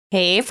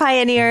Hey,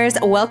 pioneers.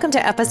 Welcome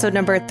to episode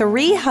number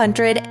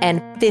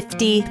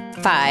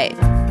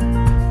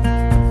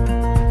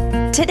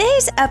 355.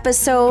 Today's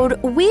episode,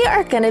 we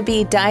are going to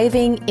be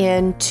diving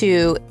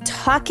into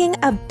talking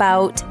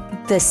about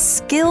the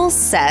skill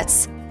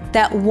sets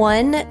that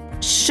one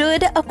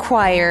should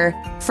acquire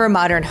for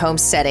modern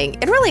homesteading.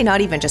 And really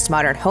not even just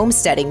modern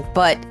homesteading,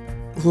 but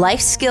life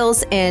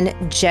skills in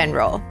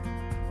general.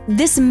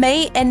 This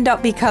may end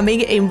up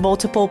becoming a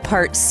multiple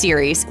part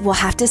series. We'll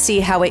have to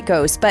see how it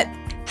goes. But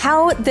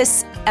how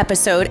this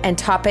episode and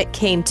topic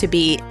came to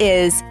be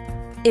is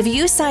if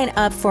you sign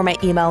up for my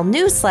email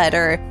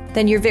newsletter,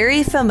 then you're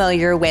very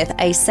familiar with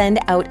I send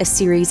out a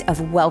series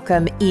of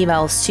welcome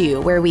emails to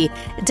you where we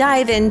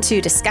dive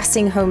into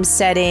discussing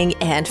homesteading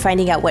and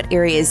finding out what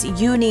areas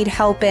you need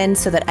help in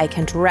so that I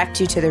can direct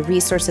you to the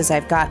resources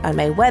I've got on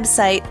my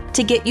website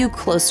to get you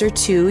closer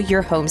to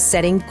your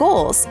homesteading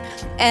goals.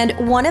 And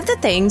one of the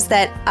things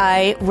that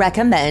I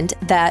recommend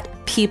that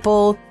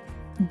people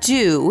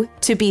do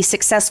to be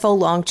successful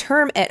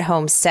long-term at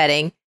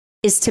homesteading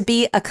is to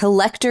be a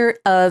collector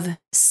of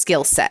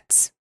skill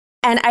sets.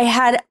 And I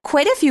had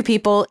quite a few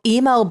people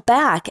email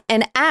back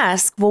and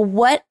ask, well,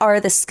 what are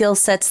the skill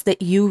sets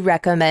that you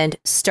recommend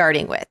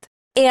starting with?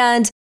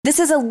 And this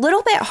is a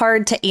little bit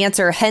hard to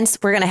answer. Hence,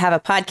 we're going to have a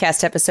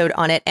podcast episode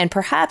on it and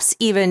perhaps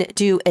even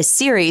do a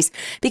series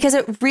because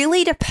it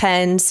really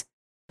depends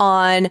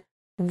on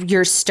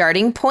your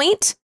starting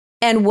point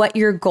and what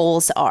your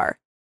goals are.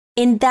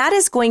 And that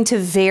is going to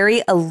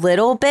vary a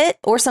little bit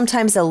or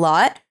sometimes a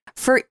lot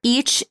for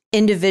each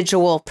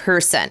individual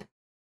person.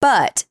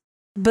 But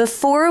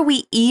before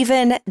we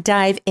even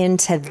dive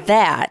into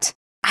that,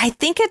 I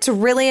think it's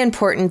really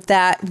important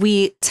that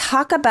we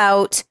talk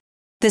about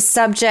the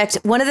subject.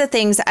 One of the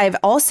things I've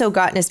also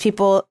gotten is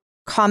people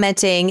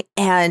commenting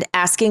and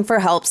asking for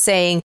help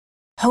saying,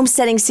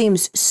 homesteading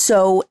seems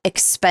so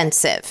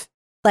expensive.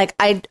 Like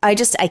I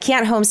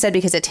can't homestead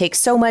because it takes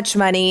so much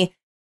money.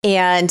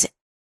 And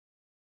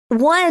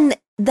one,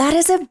 that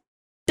is a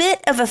bit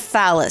of a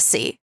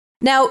fallacy.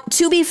 Now,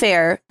 to be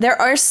fair, there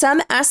are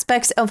some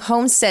aspects of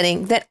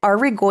homesteading that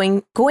are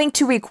going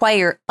to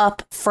require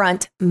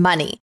upfront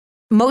money.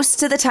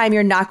 Most of the time,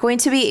 you're not going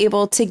to be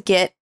able to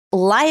get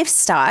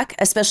livestock,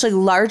 especially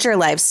larger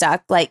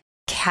livestock like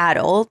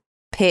cattle,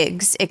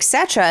 pigs,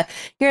 etc.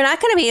 You're not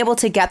going to be able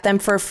to get them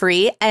for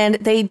free, and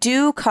they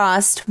do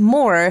cost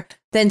more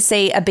than,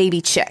 say, a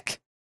baby chick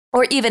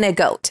or even a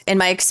goat. In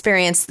my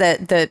experience,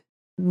 the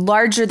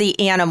larger the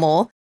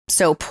animal,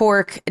 so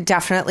pork,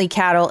 definitely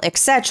cattle,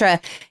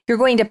 etc., you're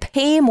going to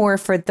pay more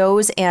for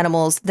those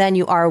animals than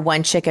you are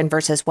one chicken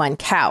versus one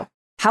cow.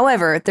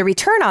 However, the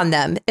return on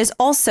them is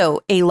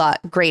also a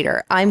lot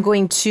greater. I'm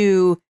going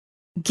to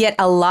get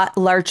a lot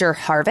larger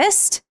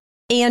harvest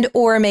and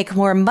or make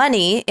more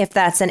money if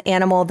that's an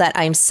animal that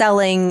I'm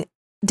selling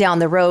down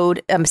the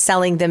road, I'm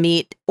selling the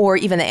meat or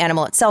even the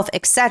animal itself,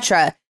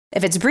 etc.,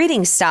 if it's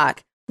breeding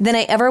stock, than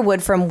I ever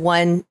would from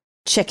one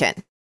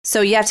chicken.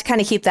 So you have to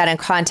kind of keep that in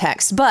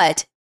context.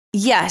 But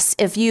yes,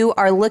 if you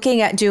are looking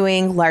at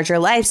doing larger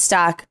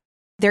livestock,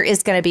 there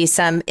is going to be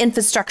some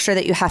infrastructure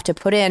that you have to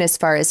put in as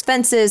far as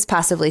fences,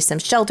 possibly some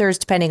shelters,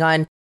 depending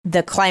on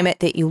the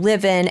climate that you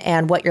live in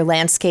and what your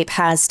landscape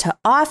has to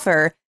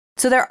offer.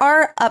 So there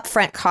are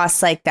upfront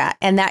costs like that,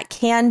 and that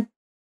can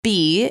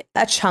be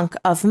a chunk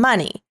of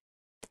money.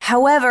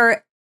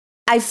 However,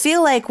 I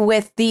feel like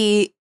with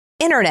the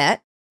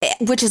internet,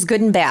 which is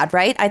good and bad,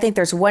 right? I think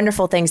there's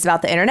wonderful things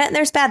about the internet and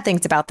there's bad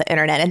things about the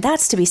internet. And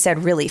that's to be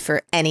said really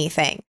for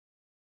anything.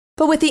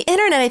 But with the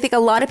internet, I think a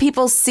lot of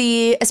people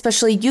see,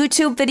 especially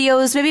YouTube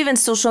videos, maybe even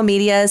social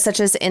media such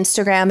as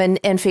Instagram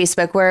and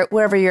Facebook,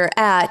 wherever you're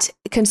at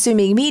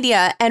consuming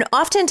media. And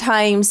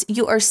oftentimes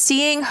you are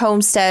seeing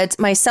homesteads,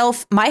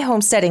 myself, my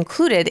homestead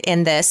included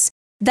in this,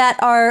 that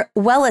are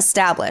well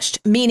established,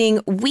 meaning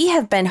we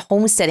have been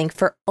homesteading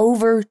for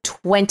over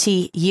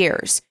 20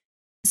 years.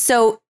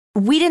 So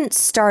we didn't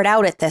start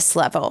out at this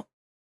level.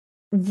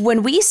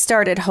 When we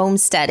started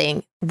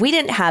homesteading, we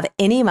didn't have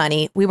any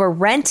money. We were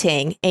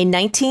renting a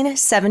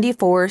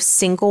 1974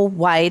 single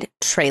wide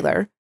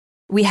trailer.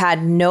 We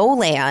had no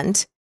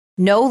land,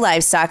 no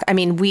livestock. I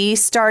mean, we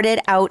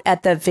started out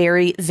at the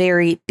very,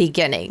 very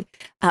beginning.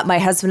 My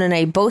husband and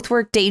I both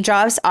worked day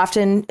jobs.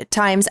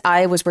 Oftentimes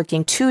I was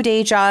working 2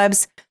 day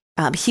jobs.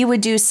 He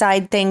would do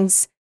side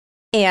things.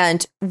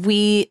 And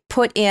we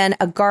put in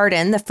a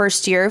garden the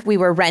first year we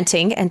were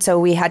renting. And so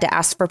we had to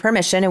ask for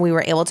permission and we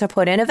were able to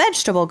put in a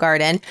vegetable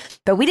garden,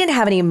 but we didn't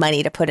have any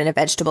money to put in a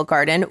vegetable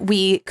garden.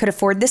 We could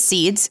afford the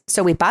seeds.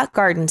 So we bought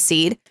garden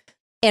seed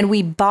and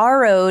we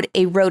borrowed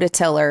a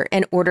rototiller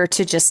in order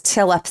to just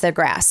till up the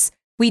grass.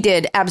 We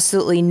did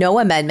absolutely no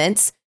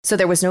amendments. So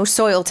there was no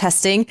soil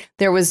testing.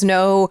 There was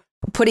no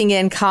putting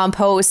in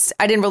compost.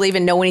 I didn't really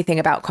even know anything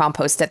about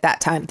compost at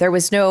that time. There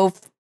was no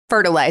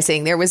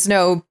fertilizing. There was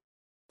no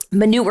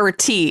manure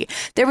tea.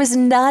 There was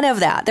none of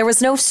that. There was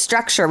no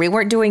structure. We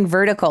weren't doing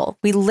vertical.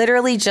 We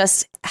literally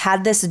just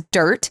had this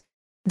dirt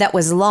that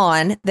was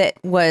lawn that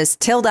was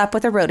tilled up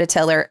with a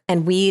rototiller,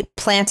 and we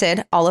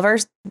planted all of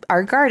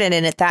our garden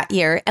in it that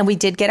year, and we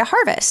did get a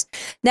harvest.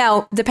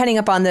 Now, depending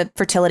upon the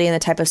fertility and the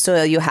type of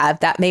soil you have,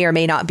 that may or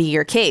may not be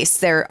your case.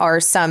 There are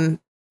some,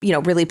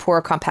 really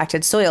poor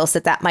compacted soils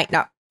that might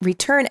not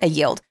return a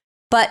yield,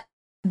 but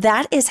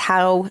that is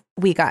how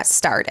we got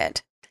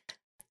started.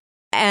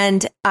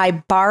 And I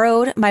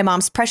borrowed my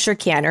mom's pressure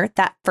canner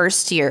that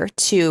first year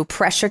to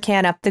pressure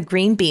can up the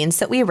green beans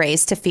that we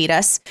raised to feed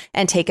us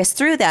and take us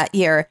through that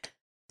year.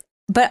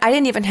 But I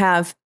didn't even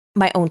have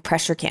my own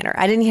pressure canner.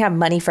 I didn't have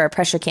money for a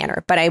pressure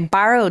canner, but I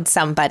borrowed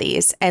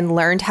somebody's and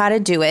learned how to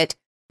do it.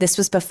 This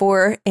was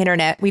before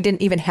internet. We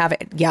didn't even have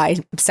it. Yeah,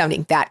 I'm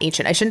sounding that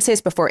ancient. I shouldn't say it's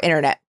before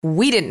internet.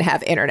 We didn't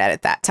have internet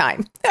at that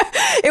time.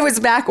 It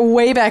was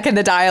way back in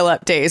the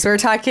dial-up days. We're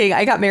talking,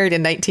 I got married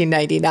in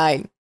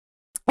 1999.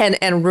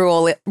 And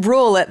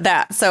rural at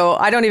that. So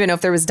I don't even know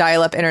if there was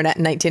dial-up internet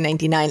in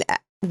 1999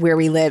 where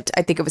we lived.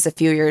 I think it was a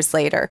few years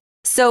later.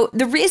 So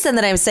the reason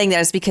that I'm saying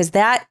that is because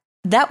that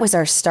was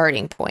our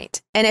starting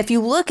point. And if you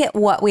look at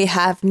what we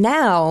have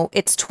now,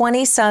 it's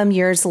 20 some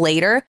years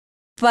later.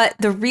 But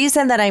the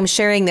reason that I'm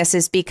sharing this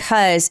is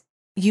because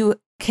you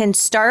can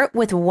start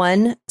with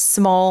one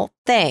small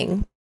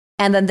thing,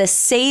 and then the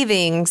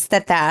savings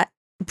that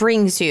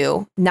brings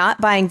you,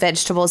 not buying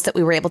vegetables that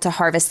we were able to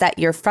harvest that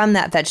year from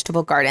that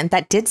vegetable garden,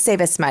 that did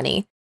save us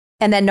money,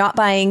 and then not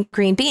buying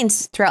green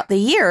beans throughout the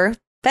year,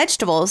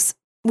 vegetables.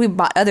 We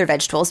bought other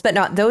vegetables, but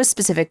not those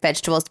specific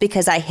vegetables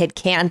because I had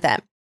canned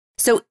them.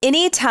 So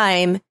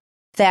anytime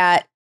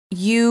that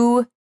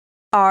you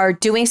are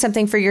doing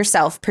something for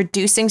yourself,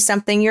 producing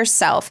something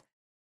yourself,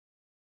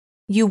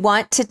 you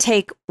want to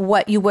take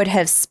what you would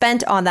have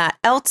spent on that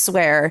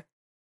elsewhere,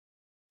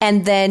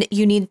 and then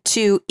you need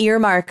to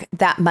earmark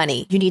that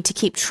money. You need to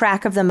keep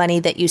track of the money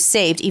that you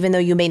saved, even though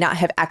you may not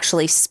have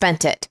actually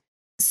spent it.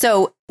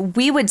 So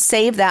we would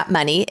save that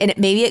money, and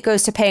maybe it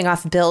goes to paying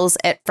off bills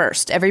at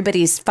first.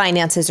 Everybody's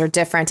finances are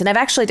different. And I've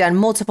actually done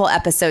multiple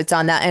episodes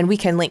on that, and we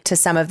can link to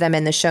some of them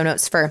in the show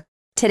notes for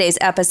today's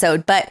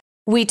episode. But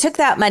we took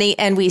that money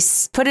and we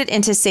put it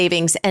into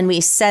savings and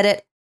we set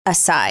it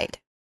aside.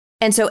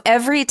 And so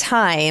every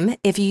time,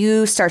 if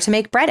you start to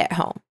make bread at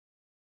home,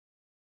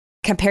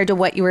 compared to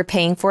what you were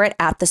paying for it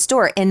at the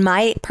store. In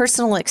my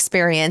personal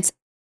experience,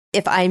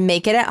 if I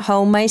make it at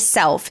home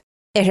myself,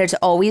 it has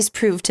always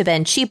proved to have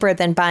been cheaper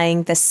than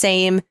buying the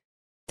same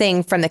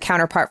thing from the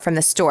counterpart from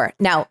the store.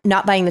 Now,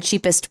 not buying the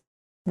cheapest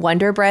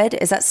Wonder Bread.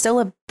 Is that still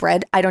a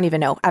bread? I don't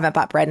even know. I haven't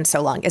bought bread in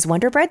so long. Is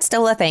Wonder Bread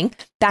still a thing?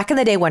 Back in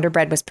the day, Wonder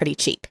Bread was pretty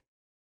cheap.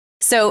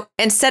 So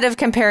instead of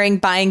comparing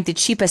buying the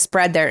cheapest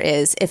bread there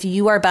is, if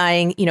you are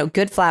buying,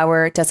 good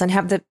flour, doesn't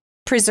have the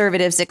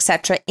preservatives,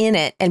 etc. in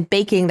it, and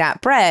baking that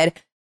bread,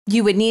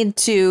 you would need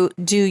to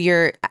do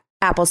your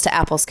apples to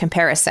apples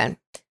comparison.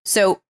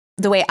 So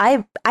the way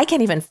I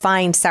can't even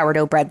find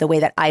sourdough bread the way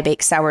that I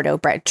bake sourdough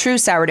bread, true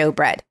sourdough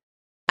bread.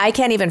 I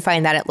can't even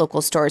find that at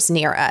local stores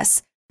near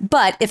us.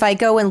 But if I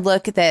go and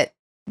look at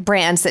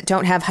brands that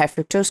don't have high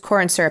fructose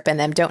corn syrup in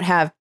them, don't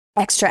have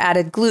extra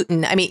added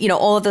gluten,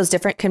 all of those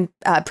different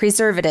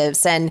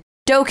preservatives and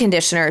dough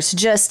conditioners,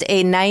 just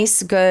a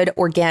nice, good,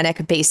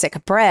 organic,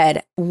 basic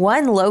bread.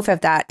 One loaf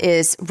of that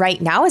is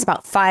right now is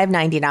about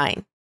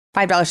 $5.99.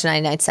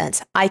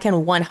 $5.99. I can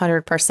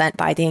 100%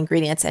 buy the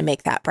ingredients and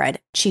make that bread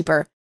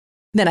cheaper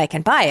than I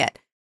can buy it.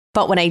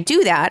 But when I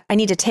do that, I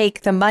need to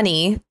take the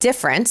money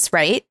difference,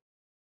 right?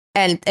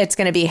 And it's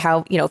going to be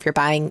how, if you're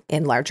buying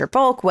in larger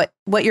bulk, what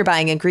you're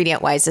buying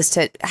ingredient wise as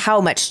to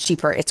how much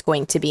cheaper it's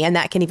going to be. And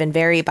that can even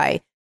vary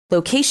by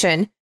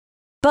location.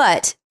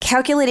 But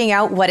calculating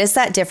out what is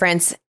that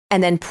difference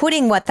and then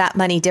putting what that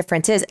money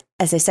difference is,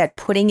 as I said,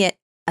 putting it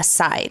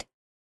aside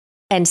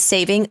and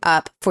saving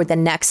up for the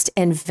next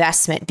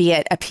investment, be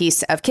it a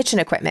piece of kitchen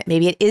equipment.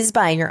 Maybe it is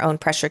buying your own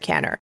pressure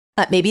canner.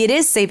 Maybe it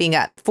is saving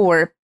up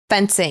for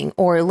fencing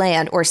or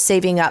land, or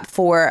saving up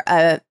for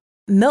a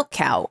milk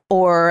cow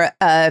or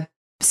a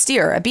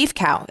steer, a beef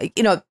cow,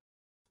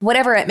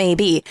 whatever it may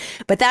be.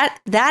 But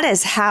that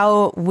is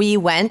how we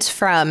went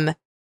from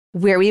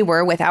where we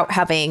were without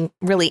having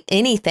really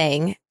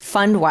anything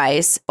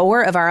fund-wise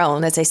or of our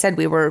own. As I said,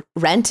 we were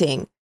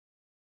renting,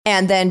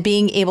 and then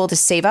being able to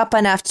save up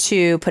enough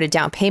to put a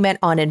down payment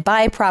on and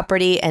buy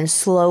property and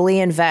slowly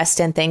invest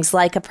in things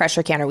like a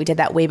pressure canner. We did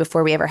that way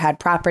before we ever had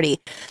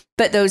property,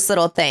 but those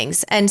little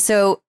things. And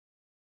so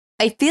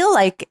I feel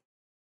like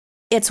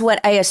it's what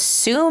I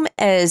assume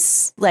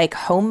as like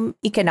home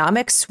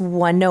economics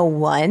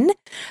 101,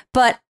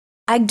 but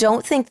I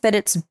don't think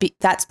that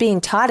that's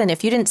being taught. And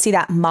if you didn't see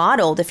that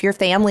modeled, if your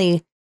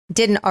family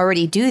didn't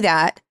already do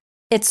that,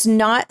 it's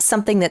not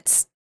something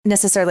that's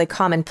necessarily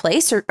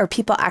commonplace or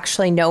people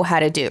actually know how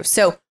to do.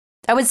 So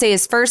I would say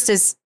first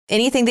is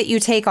anything that you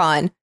take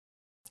on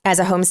as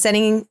a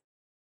homesteading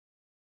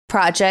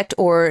project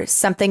or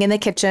something in the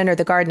kitchen or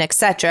the garden,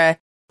 etc.,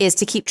 is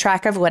to keep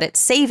track of what it's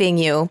saving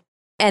you,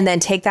 and then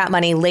take that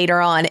money later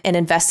on and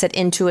invest it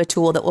into a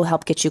tool that will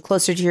help get you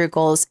closer to your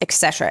goals,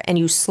 etc. And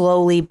you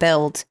slowly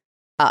build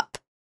up.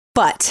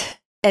 But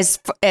as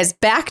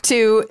back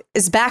to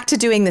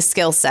doing the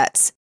skill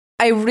sets.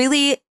 I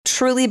really,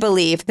 truly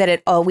believe that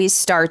it always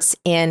starts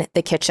in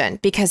the kitchen,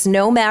 because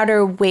no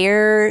matter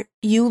where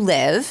you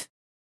live,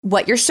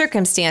 what your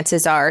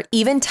circumstances are,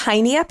 even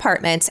tiny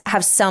apartments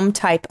have some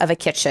type of a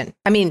kitchen.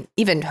 I mean,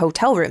 even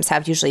hotel rooms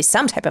have usually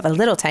some type of a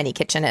little tiny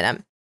kitchen in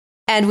them.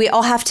 And we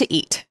all have to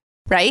eat,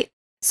 right?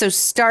 So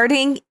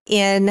starting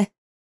in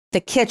the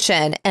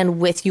kitchen and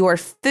with your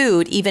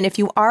food, even if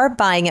you are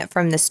buying it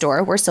from the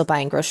store, we're still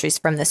buying groceries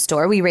from the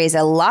store. We raise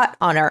a lot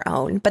on our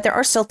own, but there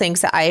are still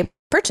things that I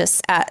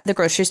purchase at the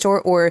grocery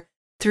store or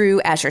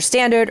through Azure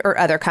Standard or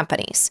other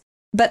companies.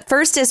 But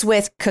first is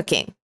with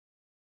cooking.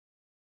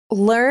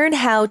 Learn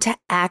how to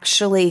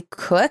actually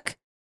cook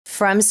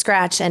from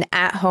scratch and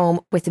at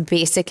home with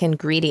basic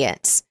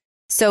ingredients.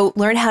 So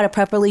learn how to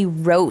properly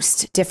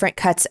roast different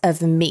cuts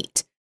of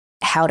meat,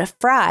 how to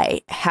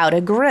fry, how to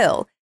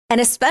grill,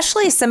 and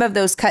especially some of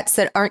those cuts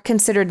that aren't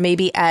considered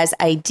maybe as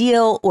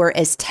ideal or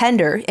as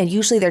tender, and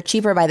usually they're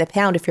cheaper by the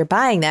pound if you're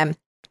buying them,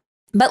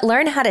 but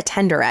learn how to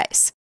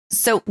tenderize.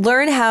 So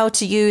learn how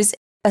to use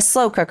a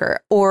slow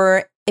cooker,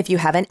 or if you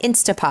have an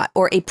Instapot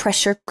or a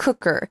pressure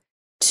cooker,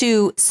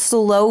 to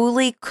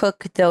slowly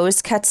cook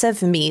those cuts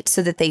of meat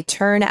so that they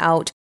turn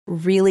out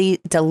really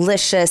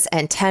delicious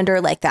and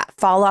tender, like that,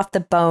 fall off the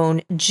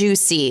bone,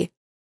 juicy.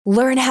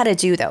 Learn how to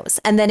do those.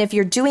 And then if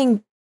you're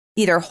doing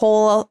either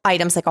whole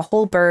items like a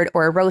whole bird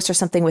or a roast or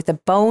something with a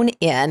bone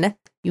in,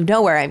 you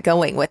know where I'm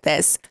going with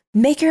this,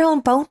 make your own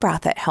bone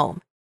broth at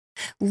home.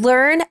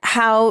 Learn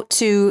how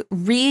to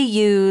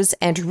reuse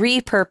and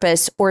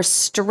repurpose or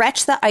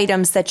stretch the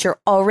items that you're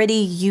already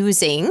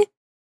using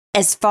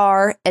as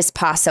far as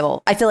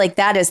possible. I feel like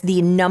that is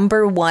the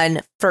number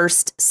one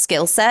first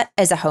skill set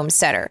as a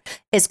homesteader,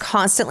 is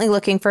constantly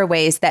looking for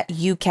ways that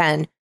you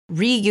can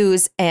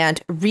reuse and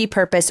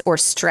repurpose or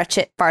stretch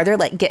it farther,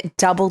 like get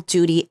double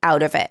duty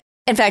out of it.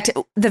 In fact,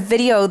 the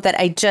video that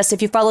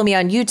if you follow me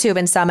on YouTube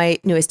and saw my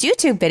newest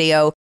YouTube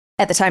video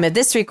at the time of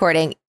this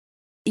recording,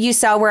 you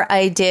saw where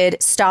I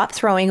did stop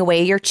throwing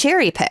away your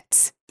cherry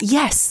pits.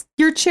 Yes,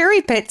 your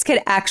cherry pits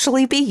could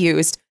actually be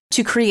used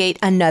to create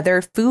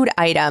another food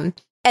item.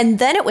 And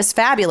then it was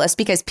fabulous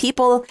because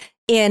people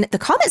in the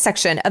comment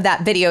section of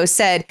that video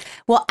said,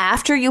 well,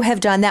 after you have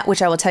done that,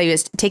 which I will tell you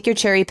is take your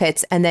cherry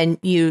pits and then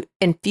you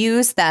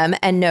infuse them.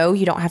 And no,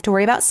 you don't have to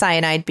worry about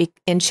cyanide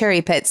in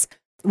cherry pits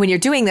when you're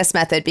doing this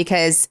method,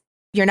 because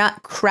you're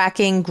not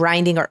cracking,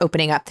 grinding, or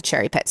opening up the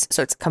cherry pits.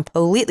 So it's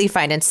completely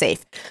fine and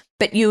safe.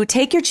 But you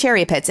take your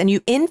cherry pits and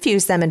you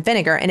infuse them in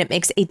vinegar, and it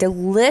makes a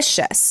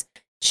delicious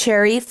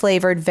cherry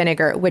flavored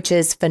vinegar, which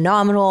is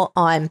phenomenal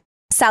on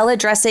salad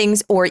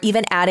dressings, or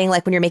even adding,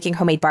 like when you're making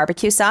homemade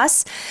barbecue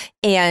sauce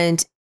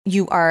and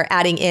you are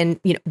adding in,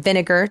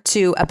 vinegar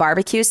to a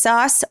barbecue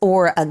sauce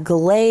or a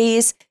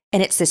glaze,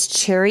 and it's this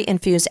cherry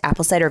infused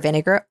apple cider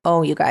vinegar.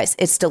 Oh, you guys,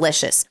 it's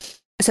delicious.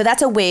 So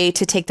that's a way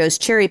to take those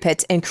cherry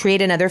pits and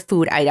create another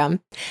food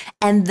item.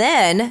 And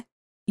then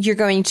you're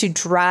going to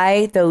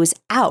dry those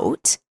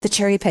out, the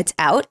cherry pits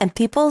out. And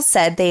people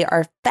said they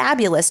are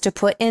fabulous to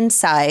put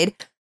inside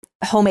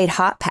homemade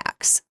hot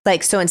packs.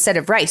 Like, so instead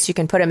of rice, you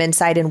can put them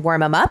inside and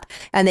warm them up,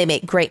 and they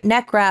make great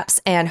neck wraps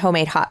and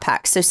homemade hot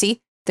packs. So see,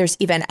 there's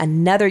even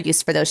another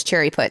use for those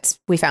cherry pits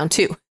we found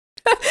too,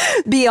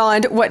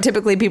 beyond what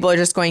typically people are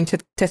just going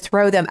to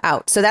throw them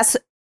out. So that's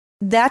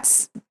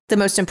the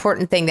most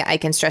important thing that I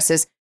can stress,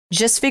 is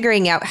just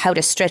figuring out how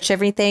to stretch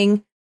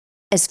everything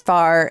as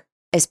far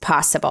as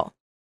possible.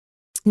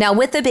 Now,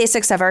 with the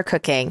basics of our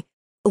cooking,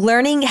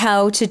 learning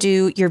how to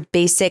do your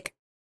basic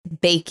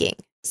baking.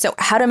 So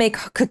how to make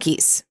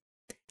cookies,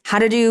 how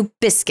to do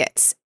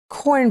biscuits,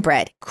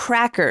 cornbread,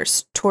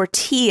 crackers,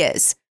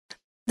 tortillas.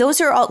 Those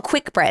are all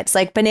quick breads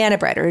like banana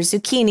bread or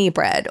zucchini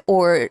bread,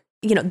 or,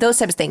 those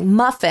types of things,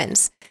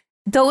 muffins.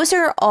 Those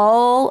are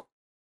all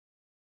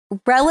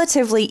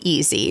relatively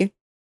easy,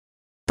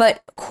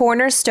 but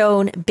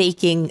cornerstone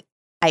baking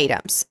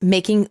items,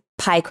 making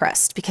pie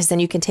crust, because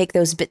then you can take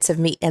those bits of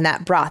meat in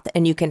that broth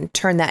and you can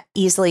turn that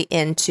easily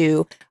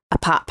into a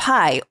pot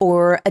pie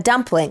or a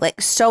dumpling,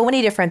 like so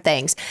many different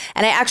things.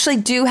 And I actually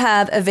do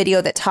have a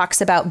video that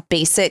talks about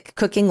basic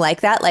cooking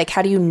like that. Like,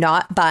 how do you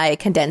not buy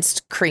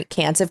condensed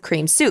cans of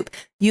cream soup?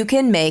 You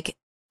can make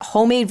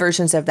homemade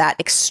versions of that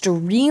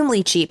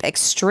extremely cheap,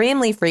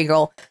 extremely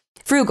frugal,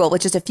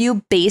 with just a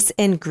few base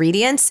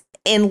ingredients.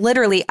 And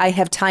literally, I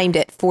have timed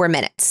it 4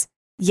 minutes.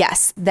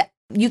 Yes, that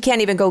you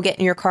can't even go get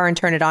in your car and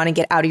turn it on and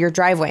get out of your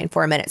driveway in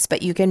 4 minutes,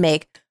 but you can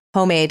make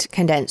homemade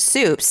condensed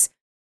soups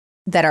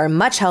that are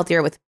much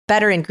healthier with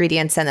better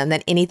ingredients in them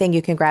than anything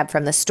you can grab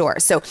from the store.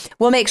 So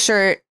we'll make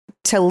sure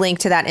to link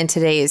to that in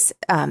today's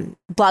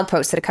blog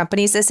post that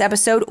accompanies this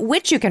episode,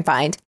 which you can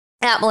find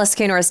at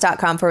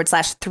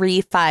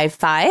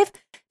melissaknorris.com/355,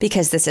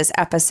 because this is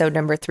episode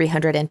number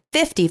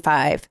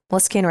 355,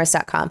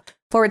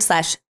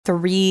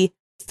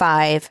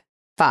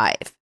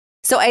 melissaknorris.com/355.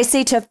 So I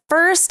say to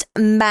first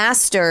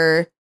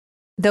master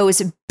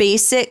those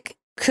basic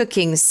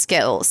cooking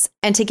skills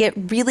and to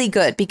get really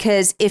good,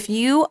 because if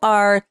you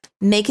are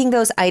making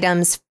those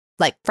items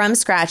like from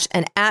scratch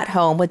and at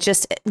home with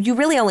just, you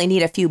really only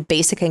need a few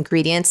basic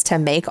ingredients to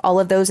make all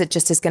of those. It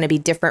just is going to be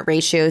different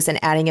ratios and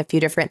adding a few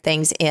different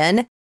things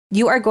in.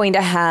 You are going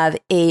to have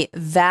a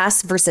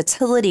vast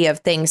versatility of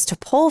things to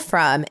pull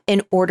from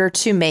in order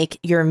to make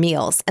your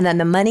meals. And then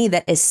the money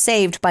that is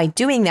saved by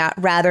doing that,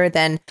 rather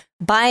than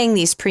buying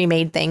these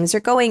pre-made things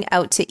or going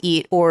out to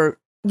eat or,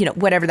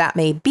 whatever that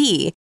may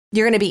be,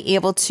 you're going to be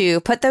able to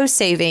put those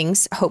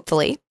savings,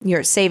 hopefully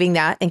you're saving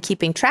that and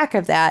keeping track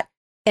of that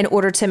in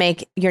order to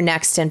make your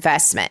next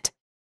investment.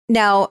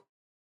 Now,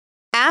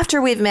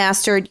 after we've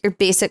mastered your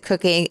basic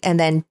cooking and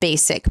then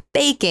basic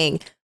baking,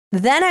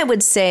 then I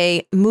would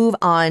say move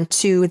on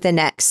to the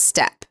next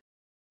step.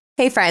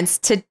 Hey friends,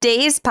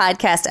 today's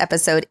podcast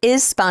episode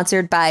is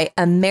sponsored by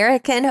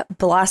American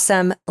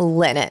Blossom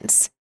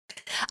Linens.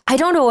 I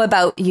don't know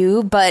about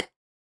you, but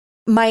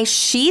my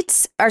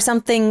sheets are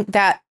something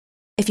that,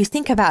 if you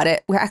think about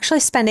it, we're actually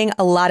spending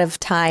a lot of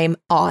time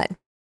on.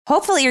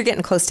 Hopefully you're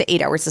getting close to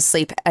 8 hours of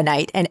sleep a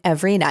night and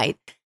every night.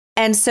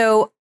 And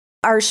so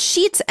our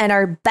sheets and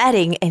our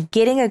bedding and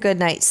getting a good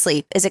night's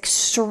sleep is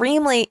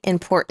extremely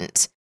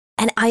important.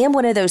 And I am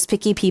one of those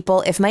picky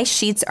people. If my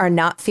sheets are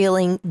not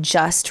feeling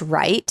just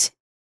right,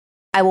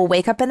 I will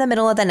wake up in the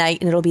middle of the night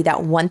and it'll be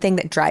that one thing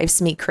that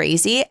drives me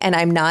crazy and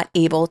I'm not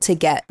able to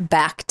get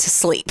back to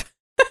sleep.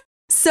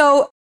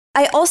 So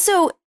I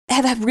also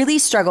have really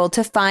struggled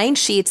to find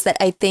sheets that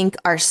I think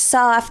are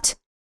soft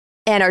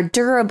and are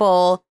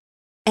durable.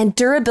 And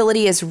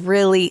durability is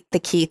really the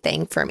key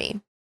thing for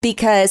me,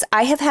 because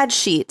I have had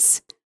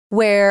sheets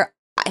where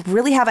I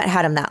really haven't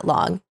had them that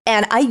long.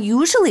 And I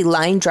usually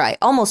line dry,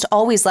 almost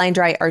always line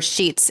dry our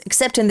sheets,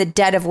 except in the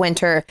dead of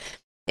winter,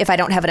 if I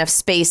don't have enough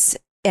space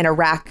in a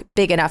rack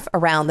big enough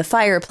around the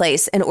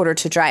fireplace in order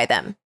to dry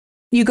them.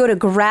 You go to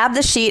grab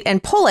the sheet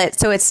and pull it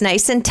so it's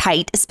nice and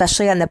tight,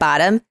 especially on the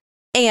bottom,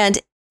 and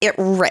it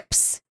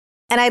rips.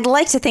 And I'd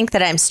like to think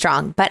that I'm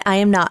strong, but I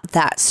am not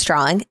that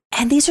strong.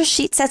 And these are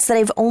sheet sets that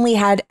I've only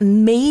had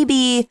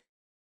maybe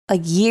a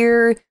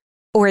year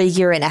or a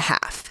year and a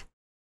half.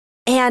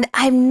 And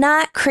I'm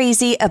not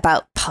crazy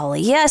about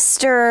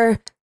polyester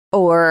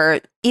or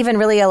even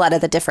really a lot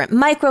of the different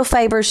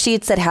microfiber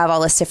sheets that have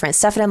all this different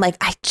stuff. And I'm like,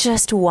 I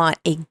just want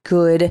a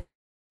good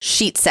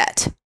sheet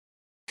set.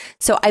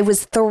 So I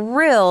was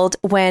thrilled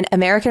when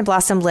American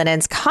Blossom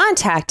Linens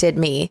contacted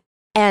me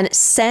and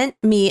sent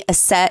me a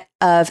set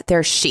of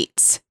their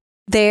sheets.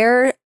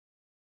 Their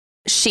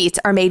sheets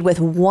are made with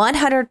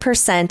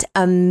 100%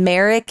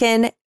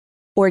 American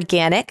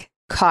organic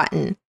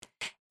cotton,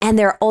 and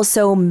they're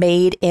also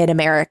made in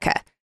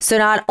America. So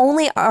not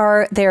only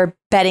are their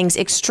beddings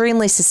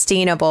extremely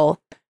sustainable,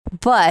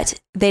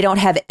 but they don't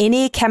have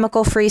any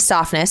chemical-free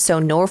softness, so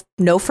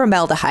no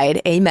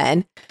formaldehyde,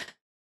 amen.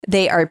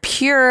 They are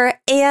pure,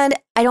 and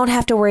I don't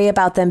have to worry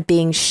about them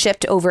being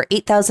shipped over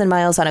 8,000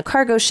 miles on a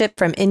cargo ship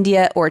from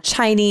India or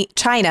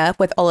China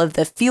with all of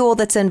the fuel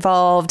that's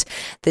involved,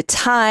 the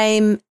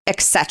time,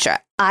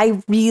 etc.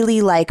 I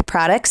really like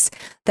products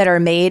that are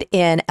made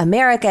in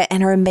America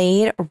and are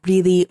made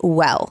really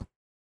well.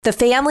 The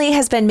family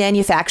has been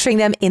manufacturing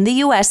them in the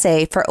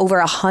USA for over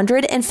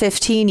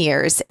 115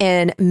 years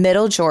in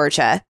Middle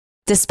Georgia,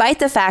 despite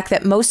the fact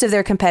that most of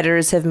their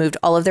competitors have moved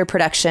all of their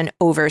production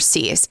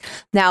overseas.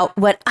 Now,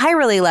 what I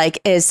really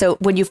like is, so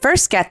when you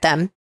first get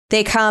them,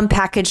 they come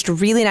packaged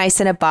really nice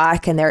in a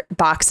box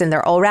and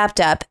they're all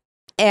wrapped up.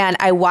 And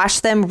I wash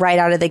them right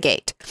out of the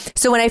gate.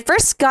 So when I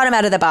first got them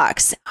out of the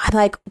box, I'm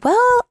like,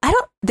 well,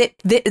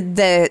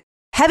 the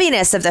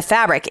heaviness of the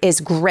fabric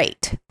is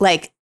great.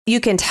 Like, you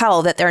can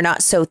tell that they're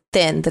not so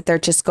thin that they're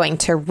just going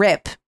to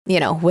rip,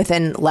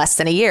 within less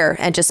than a year,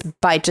 and just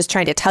by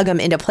trying to tug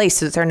them into place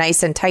so that they're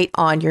nice and tight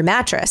on your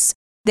mattress.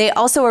 They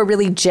also are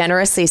really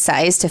generously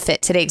sized to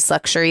fit today's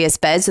luxurious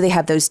bed. So they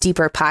have those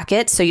deeper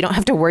pockets. So you don't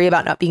have to worry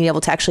about not being able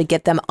to actually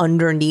get them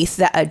underneath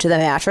the edge of the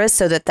mattress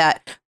so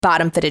that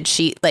bottom fitted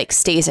sheet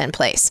stays in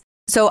place.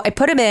 So I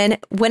put them in,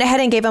 went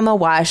ahead and gave them a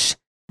wash,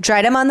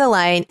 dried them on the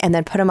line, and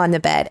then put them on the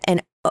bed.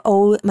 And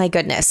oh my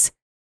goodness,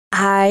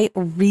 I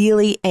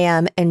really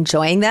am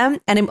enjoying them.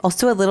 And I'm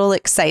also a little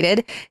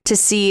excited to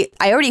see,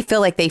 I already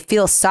feel like they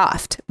feel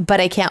soft,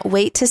 but I can't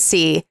wait to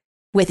see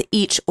with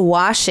each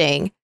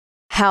washing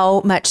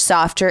how much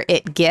softer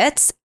it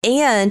gets.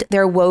 And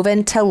they're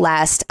woven to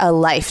last a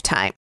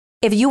lifetime.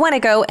 If you want to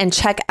go and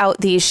check out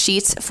these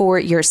sheets for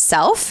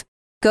yourself,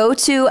 go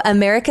to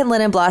American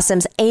Linen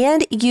Blossoms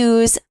and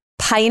use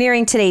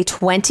Pioneering Today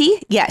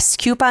 20. Yes,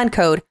 coupon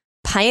code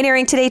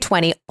Pioneering Today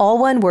 20, all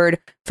one word,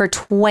 for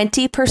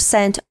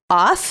 20%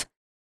 off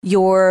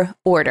your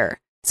order.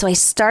 So I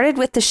started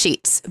with the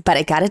sheets, but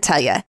I got to tell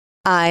you,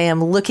 I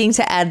am looking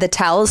to add the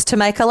towels to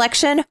my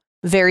collection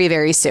very,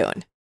 very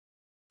soon.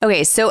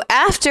 Okay, so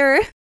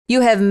after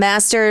you have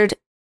mastered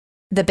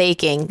the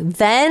baking,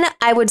 then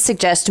I would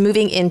suggest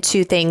moving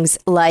into things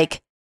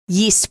like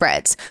yeast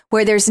spreads,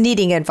 where there's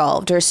kneading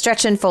involved, or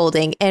stretch and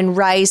folding and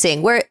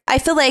rising, where I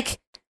feel like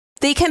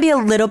they can be a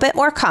little bit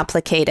more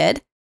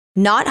complicated.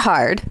 Not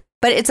hard,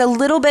 but it's a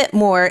little bit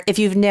more if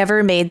you've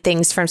never made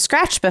things from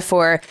scratch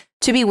before,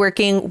 to be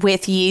working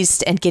with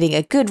yeast and getting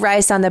a good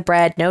rise on the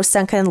bread, no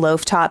sunken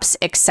loaf tops,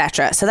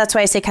 etc. So that's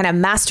why I say kind of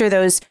master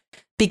those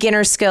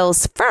beginner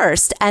skills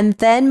first and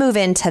then move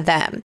into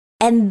them.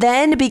 And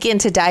then begin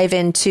to dive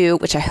into,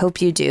 which I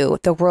hope you do,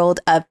 the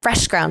world of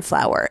fresh ground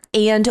flour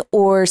and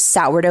or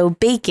sourdough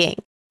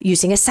baking,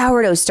 using a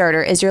sourdough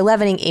starter as your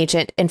leavening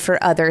agent and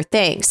for other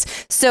things.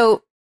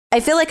 So I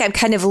feel like I'm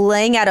kind of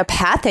laying out a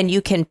path and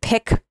you can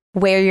pick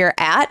where you're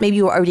at. Maybe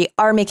you already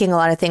are making a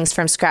lot of things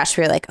from scratch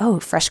where you're like, oh,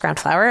 fresh ground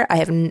flour.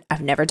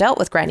 I've never dealt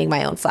with grinding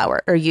my own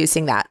flour or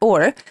using that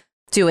or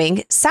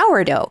doing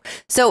sourdough.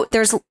 So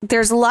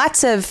there's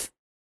lots of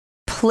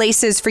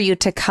places for you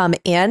to come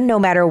in no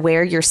matter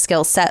where your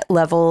skill set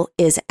level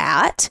is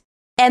at.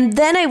 And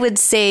then I would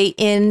say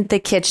in the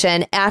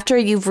kitchen, after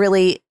you've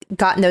really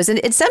gotten those,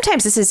 and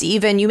sometimes this is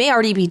even, you may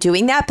already be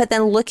doing that, but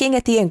then looking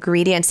at the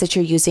ingredients that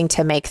you're using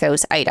to make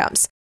those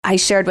items. I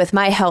shared with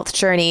my health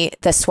journey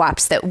the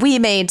swaps that we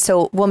made,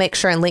 so we'll make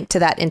sure and link to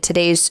that in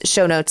today's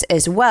show notes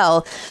as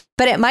well.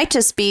 But it might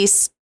just be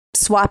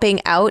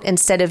swapping out,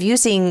 instead of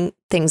using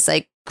things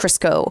like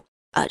Crisco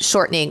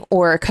shortening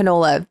or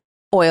canola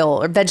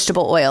oil or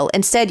vegetable oil,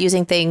 instead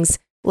using things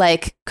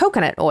like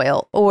coconut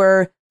oil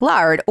or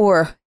lard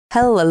or,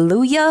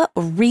 hallelujah,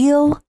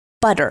 real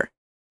butter,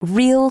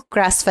 real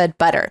grass-fed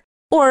butter,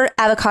 or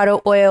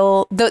avocado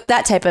oil,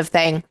 that type of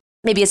thing.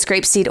 Maybe it's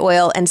grapeseed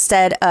oil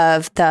instead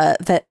of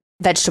the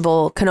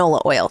vegetable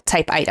canola oil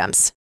type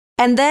items.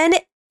 And then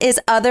is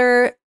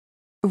other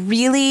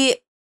really,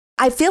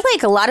 I feel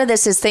like a lot of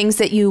this is things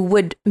that you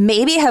would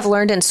maybe have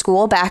learned in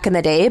school back in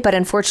the day, but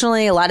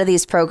unfortunately, a lot of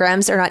these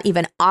programs are not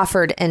even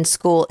offered in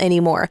school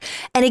anymore.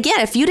 And again,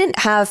 if you didn't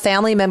have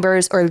family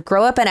members or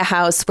grow up in a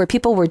house where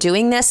people were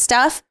doing this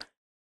stuff,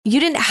 you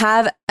didn't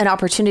have an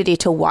opportunity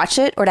to watch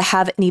it or to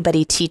have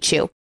anybody teach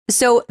you.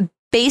 So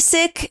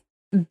basic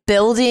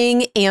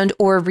building and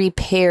or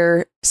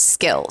repair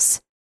skills.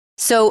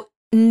 So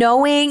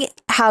knowing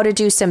how to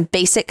do some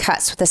basic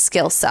cuts with a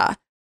skill saw,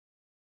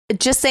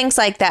 just things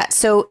like that.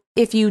 So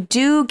if you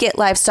do get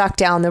livestock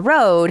down the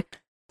road,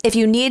 if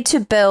you need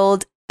to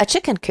build a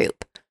chicken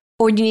coop,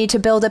 or you need to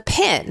build a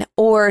pen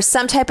or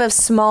some type of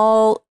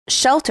small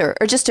shelter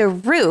or just a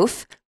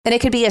roof, and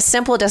it could be as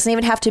simple, it doesn't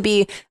even have to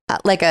be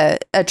like a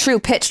true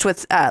pitched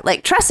with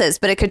like trusses,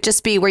 but it could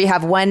just be where you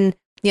have one,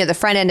 the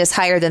front end is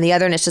higher than the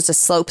other and it's just a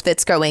slope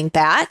that's going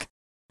back.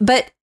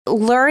 But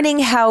learning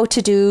how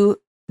to do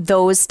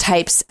those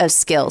types of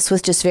skills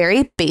with just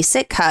very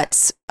basic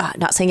cuts,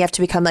 not saying you have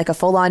to become like a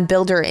full-on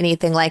builder or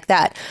anything like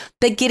that,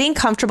 but getting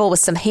comfortable with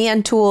some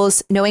hand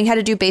tools, knowing how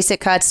to do basic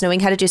cuts,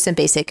 knowing how to do some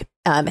basic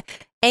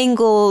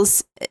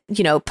angles,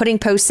 putting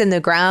posts in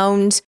the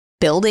ground,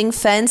 building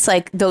fence,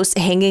 like those,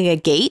 hanging a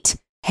gate,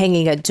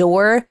 hanging a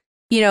door,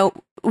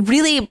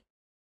 really.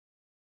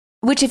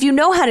 Which if you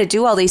know how to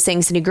do all these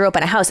things and you grew up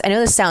in a house, I know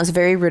this sounds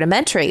very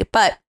rudimentary,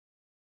 but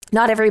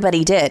not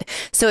everybody did.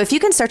 So if you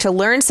can start to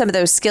learn some of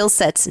those skill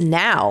sets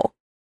now,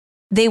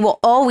 they will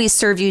always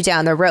serve you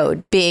down the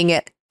road, being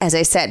it, as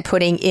I said,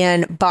 putting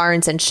in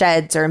barns and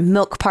sheds or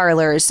milk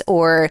parlors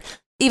or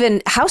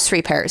even house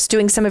repairs,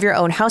 doing some of your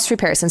own house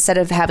repairs instead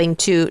of having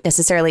to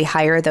necessarily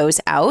hire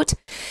those out.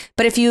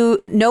 But if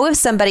you know of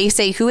somebody,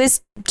 say, who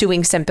is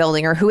doing some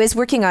building or who is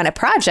working on a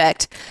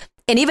project,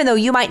 and even though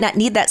you might not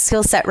need that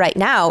skill set right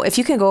now, if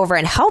you can go over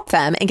and help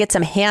them and get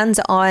some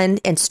hands-on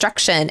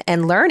instruction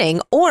and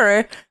learning,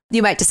 or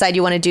you might decide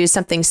you want to do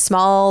something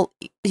small,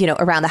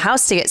 around the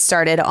house to get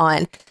started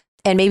on,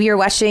 and maybe you're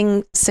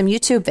watching some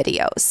YouTube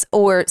videos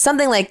or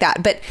something like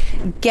that. But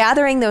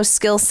gathering those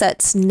skill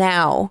sets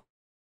now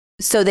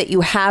so that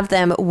you have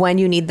them when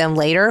you need them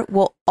later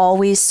will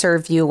always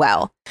serve you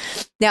well.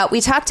 Now,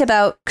 we talked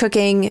about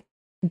cooking,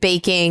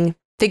 baking,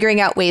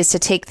 figuring out ways to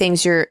take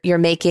things you're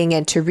making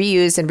and to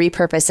reuse and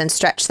repurpose and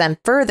stretch them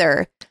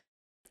further.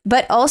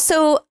 But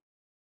also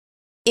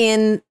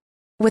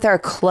with our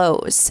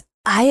clothes,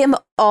 I am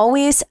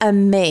always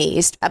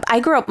amazed.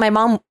 I grew up, my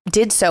mom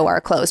did sew our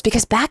clothes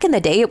because back in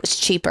the day, it was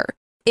cheaper.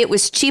 It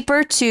was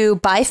cheaper to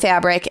buy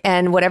fabric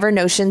and whatever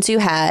notions you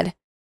had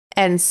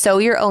and sew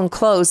your own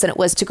clothes than it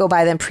was to go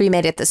buy them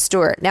pre-made at the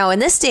store. Now, in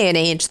this day and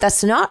age,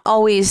 that's not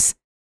always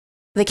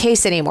the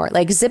case anymore.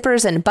 Like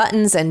zippers and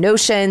buttons and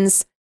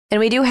notions. And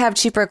we do have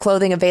cheaper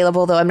clothing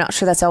available, though I'm not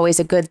sure that's always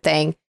a good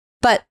thing.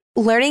 But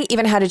learning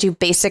even how to do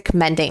basic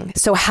mending.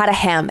 So how to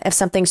hem if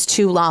something's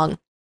too long.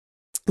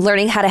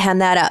 Learning how to hem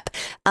that up.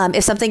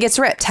 If something gets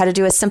ripped, how to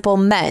do a simple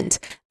mend.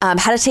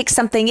 How to take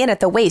something in at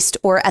the waist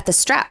or at the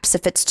straps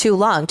if it's too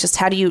long. Just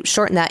how do you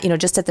shorten that,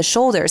 just at the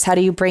shoulders? How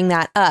do you bring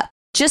that up?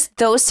 Just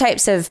those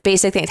types of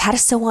basic things. How to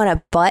sew on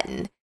a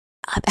button.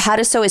 How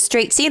to sew a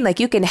straight seam. Like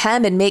you can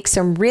hem and make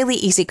some really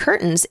easy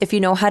curtains if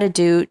you know how to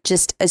do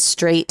just a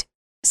straight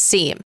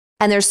seam.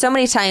 And there's so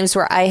many times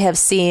where I have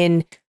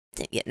seen,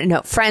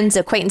 friends,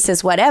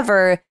 acquaintances,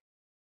 whatever,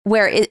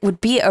 where it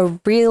would be a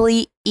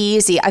really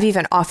easy, I've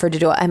even offered to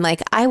do it. I'm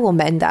like, I will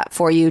mend that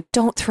for you.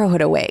 Don't throw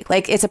it away.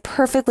 Like it's a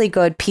perfectly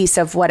good piece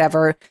of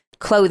whatever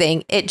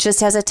clothing. It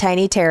just has a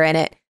tiny tear in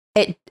it.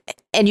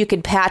 And you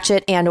can patch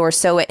it and or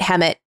sew it,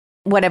 hem it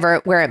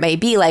whatever, where it may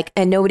be, like,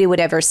 and nobody would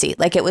ever see,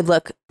 like, it would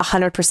look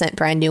 100%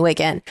 brand new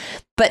again.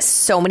 But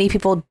so many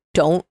people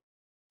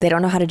they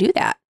don't know how to do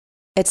that.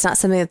 It's not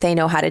something that they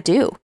know how to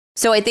do.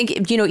 So I think,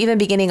 even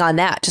beginning on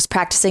that, just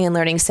practicing and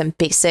learning some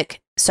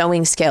basic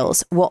sewing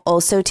skills will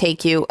also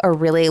take you a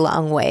really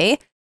long way.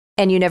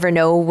 And you never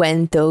know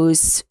when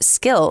those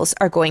skills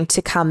are going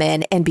to come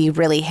in and be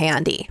really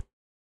handy.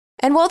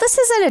 And while this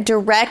isn't a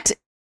direct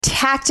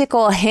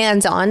tactical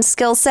hands-on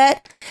skill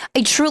set,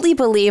 I truly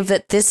believe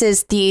that this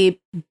is the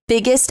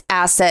biggest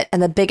asset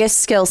and the biggest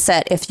skill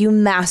set, if you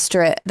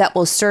master it, that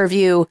will serve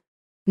you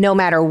no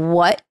matter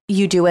what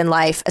you do in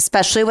life,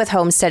 especially with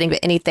homesteading, but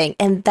anything.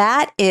 And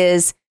that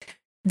is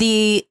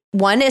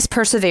one is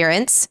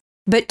perseverance,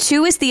 but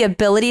two is the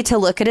ability to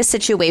look at a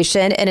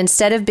situation and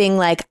instead of being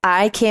like,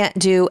 I can't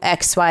do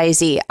X, Y,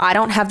 Z, I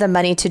don't have the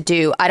money to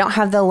do, I don't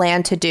have the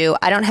land to do,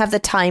 I don't have the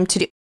time to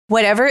do,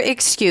 whatever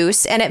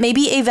excuse, and it may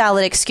be a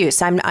valid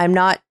excuse. I'm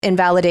not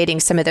invalidating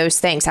some of those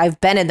things. I've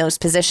been in those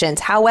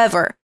positions.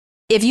 However,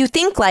 if you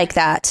think like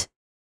that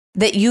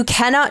you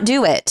cannot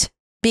do it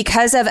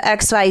because of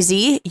X, Y,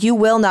 Z, you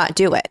will not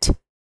do it.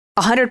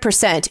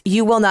 100%,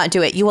 you will not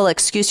do it. You will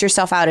excuse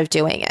yourself out of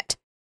doing it.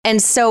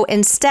 And so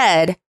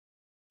instead,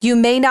 you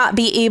may not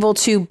be able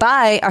to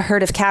buy a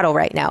herd of cattle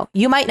right now.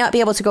 You might not be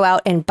able to go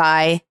out and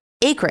buy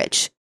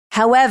acreage.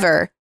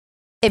 However,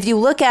 if you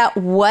look at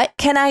what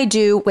can I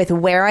do with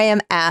where I am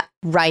at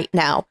right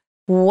now?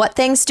 What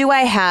things do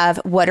I have?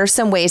 What are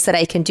some ways that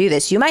I can do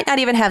this? You might not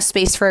even have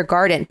space for a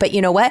garden, but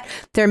you know what?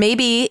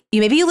 Maybe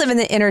you live in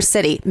the inner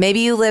city. Maybe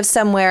you live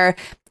somewhere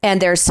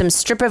and there's some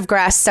strip of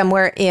grass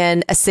somewhere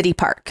in a city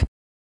park.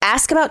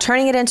 Ask about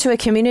turning it into a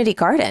community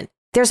garden.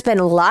 There's been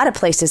a lot of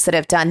places that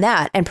have done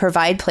that and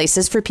provide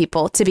places for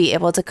people to be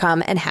able to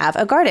come and have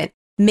a garden.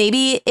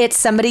 Maybe it's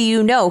somebody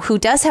you know who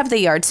does have the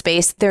yard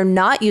space. They're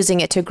not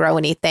using it to grow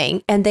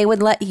anything, and they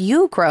would let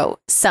you grow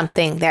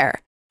something there.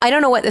 I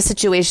don't know what the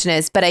situation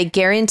is, but I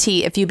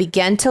guarantee if you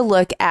begin to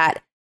look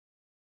at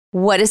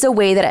what is a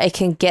way that I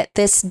can get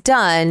this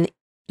done,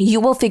 you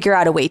will figure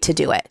out a way to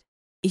do it.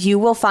 You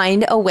will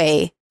find a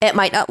way. It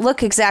might not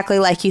look exactly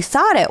like you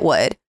thought it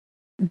would,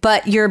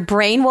 but your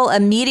brain will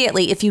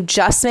immediately, if you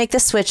just make the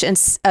switch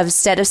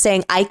instead of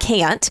saying, I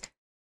can't,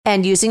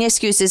 and using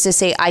excuses to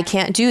say, I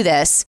can't do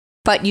this,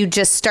 but you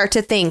just start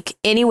to think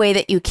any way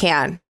that you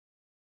can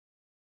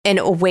in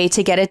a way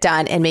to get it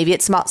done. And maybe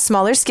it's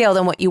smaller scale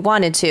than what you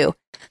wanted to.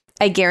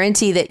 I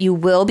guarantee that you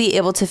will be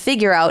able to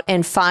figure out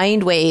and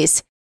find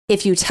ways.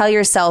 If you tell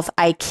yourself,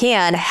 I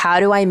can, how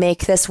do I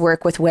make this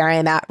work with where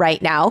I'm at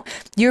right now?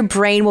 Your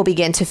brain will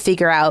begin to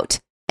figure out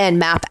and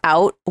map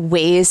out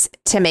ways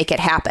to make it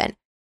happen.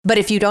 But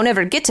if you don't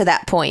ever get to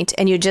that point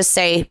and you just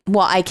say,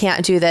 well, I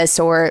can't do this,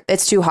 or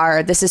it's too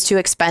hard, this is too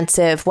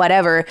expensive,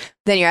 whatever,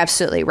 then you're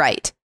absolutely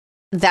right.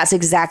 That's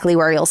exactly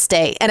where you'll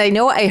stay. And I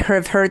know I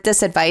have heard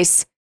this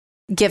advice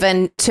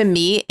given to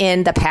me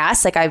in the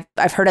past. Like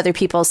I've heard other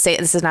people say,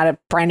 this is not a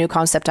brand new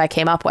concept I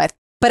came up with,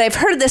 but I've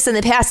heard this in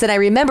the past. And I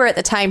remember at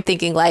the time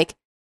thinking like,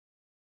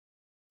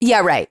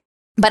 yeah, right.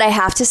 But I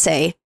have to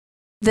say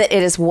that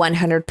it is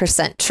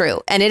 100%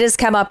 true. And it has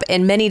come up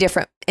in many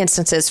different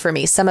instances for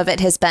me. Some of it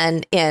has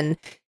been in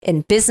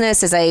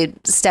business as I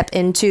step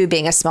into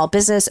being a small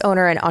business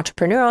owner and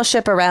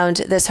entrepreneurship around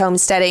this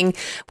homesteading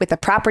with the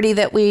property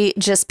that we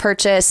just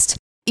purchased.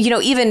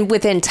 Even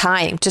within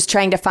time, just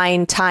trying to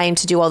find time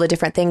to do all the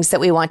different things that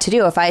we want to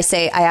do. If I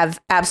say I have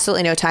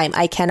absolutely no time,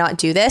 I cannot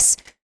do this,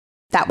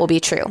 that will be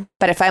true.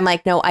 But if I'm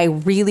like, no, I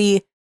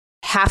really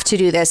have to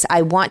do this,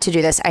 I want to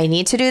do this, I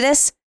need to do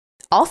this,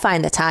 I'll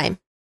find the time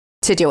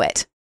to do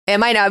it. It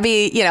might not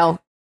be,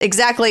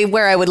 exactly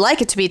where I would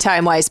like it to be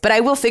time-wise, but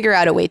I will figure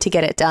out a way to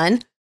get it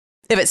done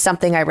if it's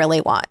something I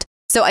really want.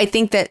 So I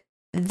think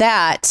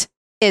that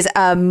is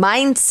a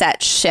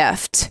mindset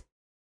shift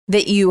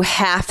that you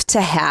have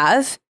to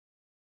have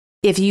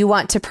if you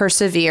want to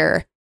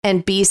persevere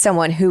and be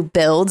someone who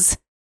builds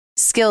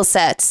skill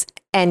sets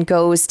and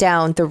goes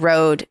down the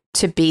road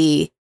to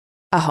be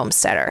a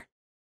homesteader.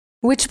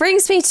 Which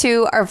brings me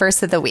to our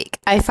verse of the week.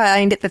 I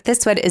find that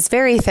this one is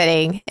very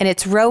fitting, and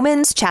it's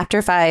Romans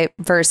chapter 5,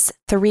 verse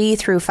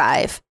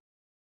 3-5.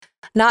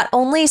 Not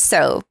only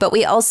so, but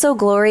we also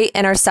glory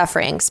in our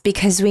sufferings,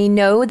 because we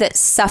know that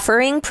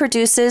suffering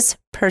produces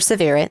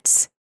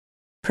perseverance,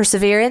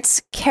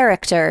 perseverance,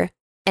 character,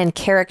 and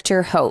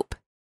character, hope.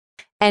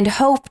 And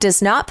hope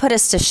does not put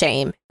us to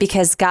shame,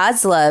 because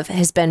God's love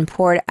has been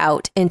poured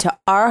out into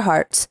our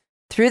hearts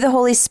through the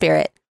Holy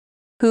Spirit,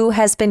 who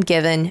has been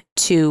given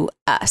to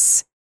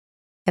us.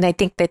 And I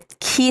think the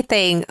key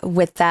thing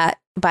with that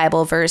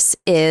Bible verse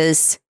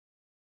is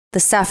the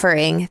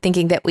suffering,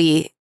 thinking that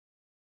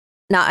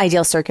not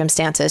ideal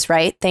circumstances,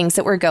 right? Things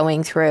that we're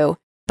going through,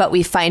 but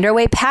we find our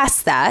way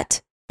past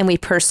that and we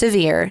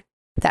persevere.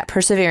 That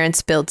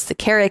perseverance builds the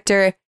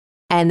character.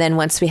 And then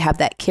once we have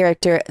that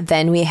character,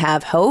 then we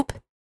have hope,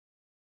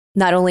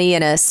 not only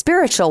in a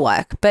spiritual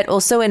walk, but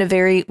also in a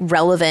very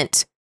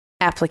relevant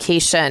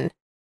application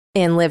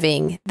in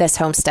living this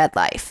homestead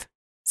life.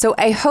 So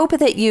I hope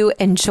that you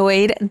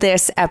enjoyed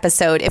this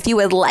episode. If you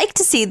would like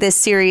to see this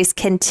series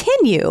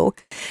continue,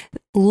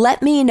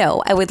 let me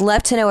know. I would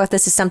love to know if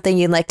this is something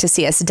you'd like to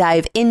see us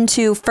dive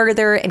into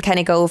further and kind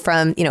of go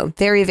from,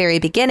 very, very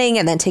beginning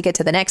and then take it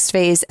to the next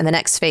phase and the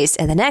next phase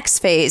and the next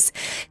phase.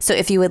 So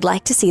if you would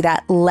like to see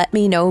that, let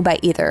me know by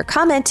either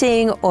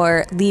commenting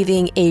or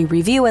leaving a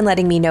review and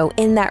letting me know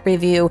in that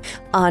review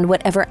on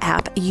whatever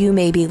app you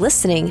may be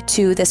listening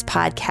to this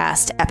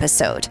podcast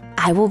episode.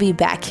 I will be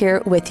back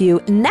here with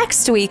you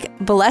next week.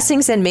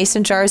 Blessings and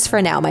mason jars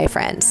for now, my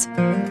friends.